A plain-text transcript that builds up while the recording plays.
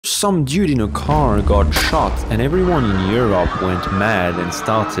some dude in a car got shot and everyone in Europe went mad and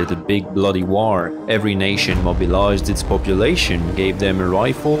started a big bloody war. Every nation mobilized its population, gave them a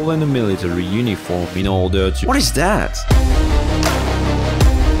rifle and a military uniform in order to— What is that?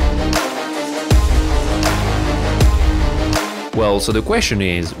 Well, so the question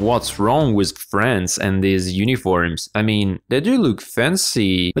is, what's wrong with France and these uniforms? I mean, they do look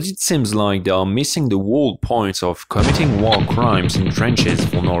fancy, but it seems like they are missing the whole point of committing war crimes in trenches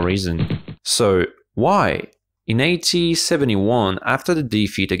for no reason. So, why? In 1871, after the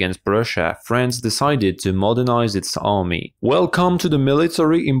defeat against Prussia, France decided to modernize its army. Welcome to the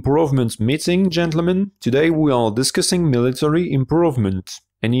military improvement meeting, gentlemen. Today we are discussing military improvement.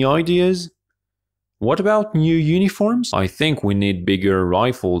 Any ideas? What about new uniforms? I think we need bigger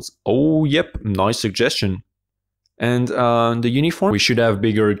rifles. Oh, yep, nice suggestion. And the uniform? We should have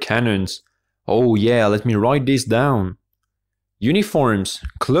bigger cannons. Oh yeah, let me write this down. Uniforms,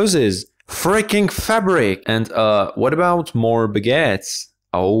 clothes, freaking fabric. And what about more baguettes?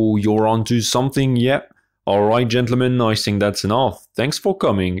 Oh, you're onto something, yeah. Alright gentlemen, I think that's enough. Thanks for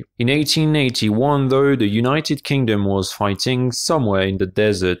coming. In 1881 though, the United Kingdom was fighting somewhere in the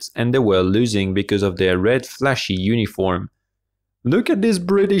desert and they were losing because of their red flashy uniform. Look at this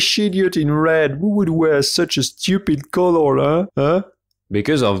British idiot in red, who would wear such a stupid color, huh?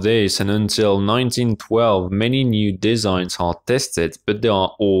 Because of this and until 1912, many new designs are tested, but they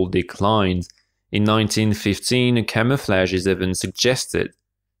are all declined. In 1915, camouflage is even suggested.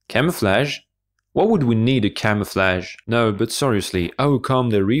 Camouflage? What would we need a camouflage? No, but seriously, how come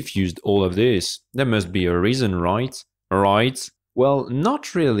they refused all of this? There must be a reason, right? Right? Well,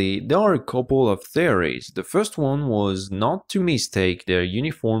 not really. There are a couple of theories. The first one was not to mistake their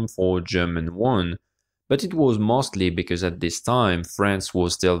uniform for a German one, but it was mostly because at this time France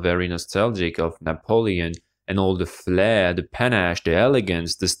was still very nostalgic of Napoleon and all the flair, the panache, the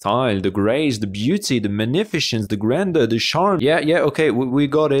elegance, the style, the grace, the beauty, the magnificence, the grandeur, the charm. Yeah, okay, we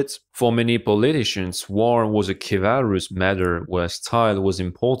got it. For many politicians, war was a chivalrous matter where style was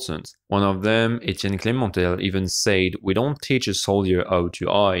important. One of them, Etienne Clémentel, even said, "We don't teach a soldier how to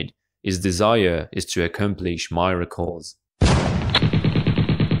hide. His desire is to accomplish miracles."